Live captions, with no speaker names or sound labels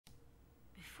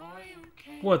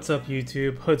What's up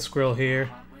YouTube, Hood Squirrel here.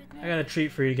 I got a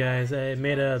treat for you guys. I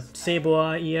made a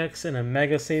Sableye EX and a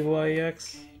Mega Sableye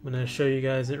EX. I'm gonna show you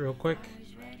guys it real quick.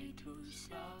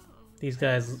 These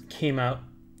guys came out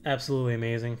absolutely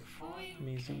amazing. Let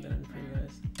me zoom that in for you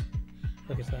guys.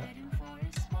 Look at that.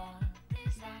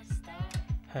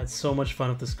 Had so much fun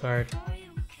with this card.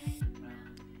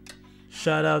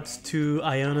 Shoutouts to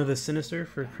Iona the Sinister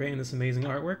for creating this amazing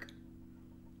artwork.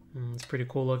 It's pretty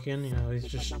cool looking, you know, he's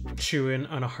just chewing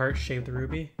on a heart-shaped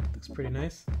ruby. Looks pretty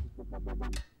nice.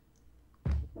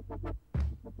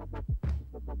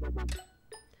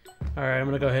 Alright, I'm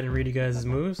gonna go ahead and read you guys his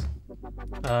moves.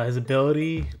 His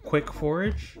ability, Quick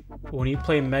Forage. When you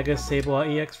play Mega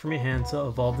Sableye EX from your hand to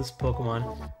evolve this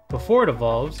Pokemon, before it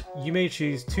evolves, you may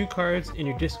choose 2 cards in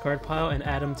your discard pile and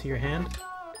add them to your hand.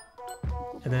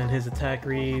 And then his attack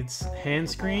reads, Hand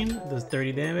Screen, does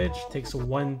 30 damage, takes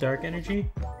 1 dark energy.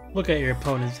 Look at your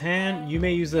opponent's hand. You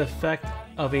may use the effect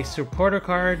of a supporter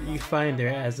card you find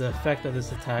there as the effect of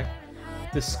this attack.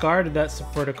 Discard that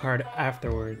supporter card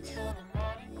afterwards.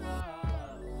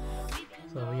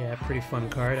 So yeah, pretty fun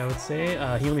card I would say.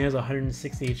 He only has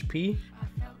 160 HP,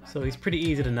 so he's pretty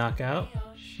easy to knock out.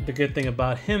 The good thing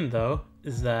about him though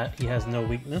is that he has no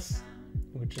weakness,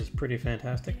 which is pretty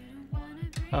fantastic.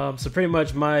 So pretty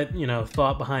much my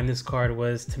thought behind this card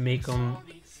was to make him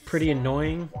pretty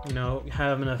annoying,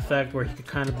 have an effect where he could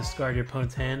kind of discard your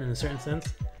opponent's hand in a certain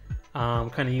sense,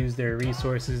 kind of use their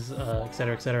resources,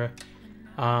 etc, etc.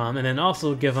 And then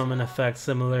also give him an effect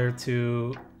similar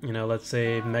to, let's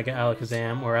say Mega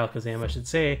Alakazam, or Alakazam I should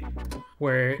say,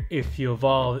 where if you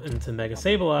evolve into Mega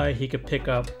Sableye, he could pick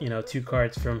up, 2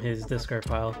 cards from his discard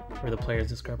pile, or the player's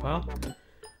discard pile.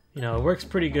 It works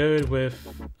pretty good with,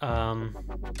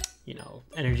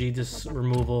 energy just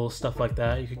removal, stuff like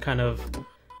that. You could kind of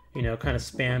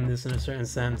spam this in a certain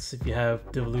sense if you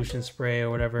have Devolution Spray or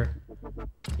whatever.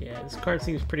 Yeah, this card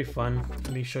seems pretty fun.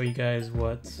 Let me show you guys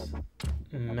what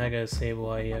Mega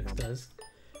Sableye EX does.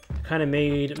 Kind of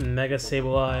made Mega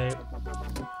Sableye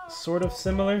sort of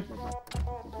similar,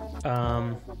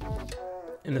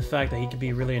 in the fact that he could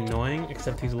be really annoying,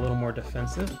 except he's a little more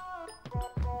defensive.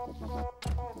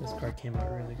 This card came out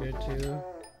really good too.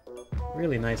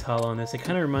 Really nice holo on this. It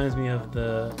kind of reminds me of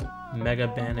the Mega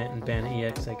Bandit and Bandit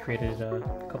EX I created a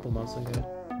couple months ago.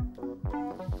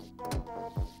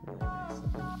 Really nice.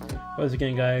 Once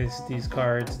again guys, these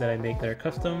cards that I make that are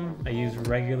custom, I use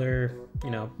regular,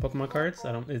 Pokemon cards.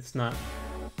 It's not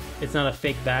a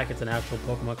fake back, it's an actual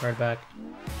Pokemon card back.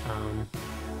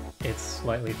 It's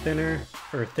slightly thinner,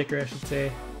 or thicker I should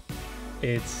say.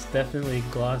 It's definitely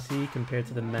glossy compared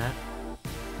to the matte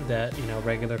that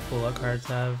regular FULLART cards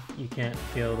have. You can't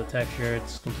feel the texture.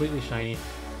 It's completely shiny,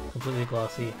 completely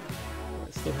glossy.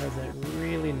 It still has that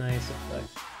really nice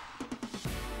effect.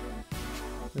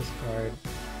 This card,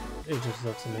 it just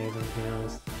looks amazing, to be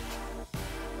honest.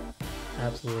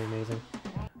 Absolutely amazing.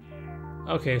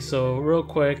 Okay, so real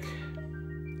quick,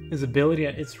 his ability,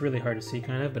 it's really hard to see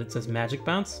kind of, but it says Magic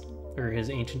Bounce, or his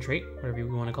ancient trait, whatever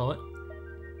you want to call it.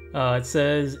 It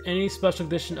says, any special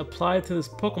condition applied to this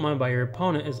Pokemon by your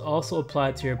opponent is also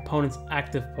applied to your opponent's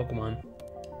active Pokemon.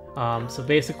 So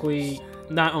basically,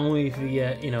 not only if you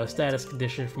get, a status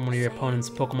condition from one of your opponent's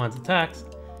Pokemon's attacks,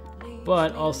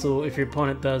 but also if your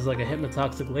opponent does like a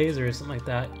Hypnotoxic Laser or something like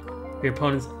that, your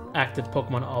opponent's active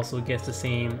Pokemon also gets the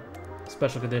same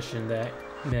special condition that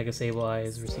Mega Sableye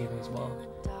is receiving as well.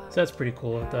 So that's pretty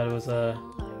cool. I thought it was a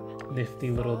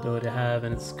nifty little ability to have,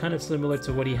 and it's kind of similar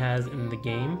to what he has in the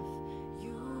game,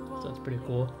 so that's pretty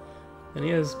cool. And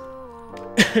he has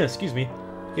excuse me,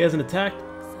 he has an attack,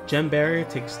 Gem Barrier,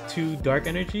 takes 2 dark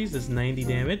energies, does 90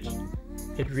 damage.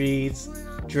 It reads,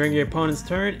 during your opponent's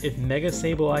turn, if Mega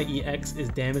Sableye EX is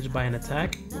damaged by an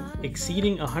attack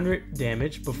exceeding 100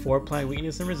 damage before applying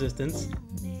weakness and resistance,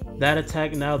 that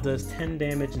attack now does 10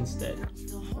 damage instead.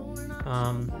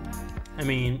 I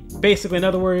mean, basically, in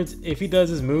other words, if he does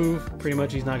his move, pretty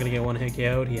much he's not going to get 1-hit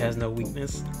KO'd. He has no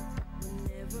weakness.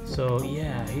 So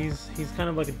yeah, he's kind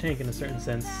of like a tank in a certain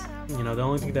sense. The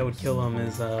only thing that would kill him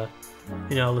is,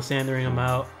 Lysandering him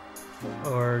out,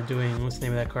 or doing, what's the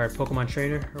name of that card? Pokemon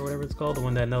Trainer, or whatever it's called, the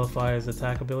one that nullifies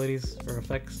attack abilities or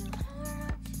effects.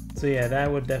 So yeah,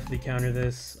 that would definitely counter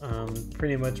this.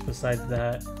 Pretty much besides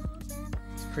that,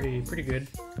 it's pretty good.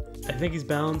 I think he's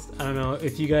balanced. I don't know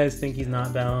if you guys think he's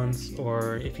not balanced,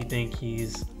 or if you think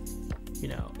he's,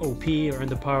 OP or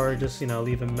underpowered, just,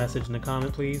 leave a message in the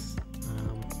comment, please.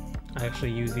 I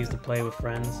actually use these to play with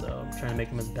friends, so I'm trying to make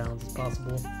them as balanced as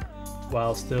possible,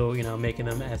 while still, making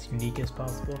them as unique as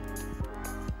possible.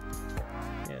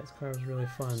 Yeah, this card was really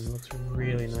fun. It looks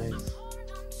really nice.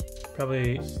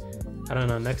 Probably, I don't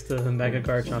know, next to the Mega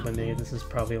Garchomp I made, this is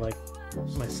probably like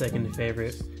my second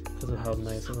favorite because of how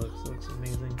nice it looks. It looks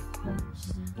amazing.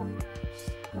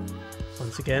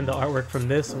 Once again, the artwork from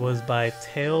this was by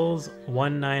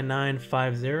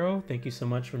Tails19950. Thank you so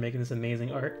much for making this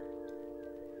amazing art.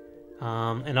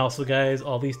 And also, guys,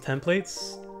 all these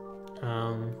templates,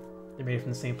 they're made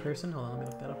from the same person. Hold on, let me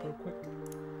look that up real quick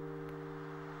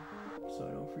so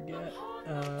I don't forget.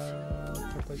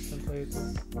 Templates.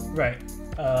 Right.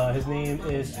 His name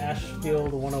is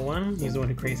Ashfield101. He's the one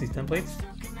who creates these templates.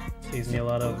 Saves me a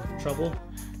lot of trouble,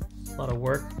 a lot of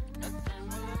work.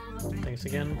 Thanks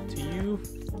again to you.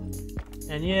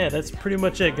 And yeah, that's pretty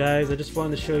much it, guys. I just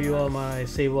wanted to show you all my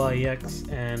Sableye EX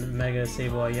and Mega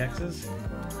Sableye EXs.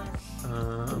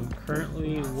 I'm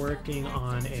currently working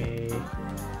on a...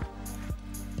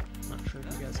 not sure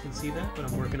if you guys can see that, but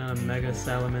I'm working on a Mega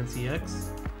Salamence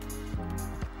EX.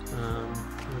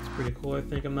 It's pretty cool, I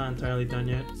think. I'm not entirely done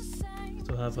yet.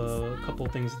 Still have a couple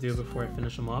things to do before I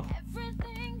finish them off.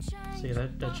 So yeah,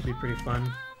 that should be pretty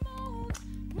fun.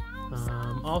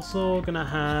 Also gonna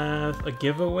have a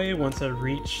giveaway once I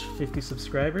reach 50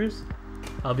 subscribers.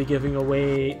 I'll be giving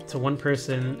away to one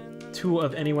person 2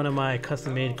 of any one of my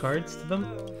custom-made cards to them.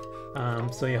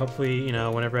 So yeah, hopefully, you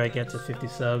know, whenever I get to 50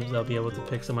 subs, I'll be able to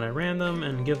pick someone at random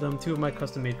and give them 2 of my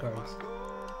custom-made cards.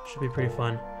 Should be pretty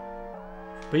fun.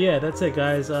 But yeah, that's it,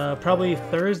 guys. Probably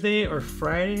Thursday or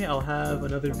Friday, I'll have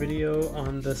another video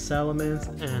on the Salamence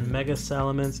and Mega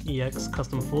Salamence EX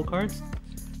custom full cards.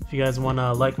 If you guys want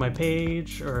to like my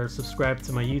page or subscribe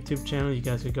to my YouTube channel, you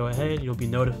guys could go ahead. You'll be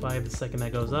notified the second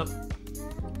that goes up.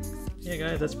 Yeah,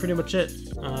 guys, that's pretty much it.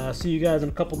 See you guys in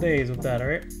a couple days with that,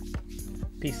 alright?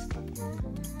 Peace.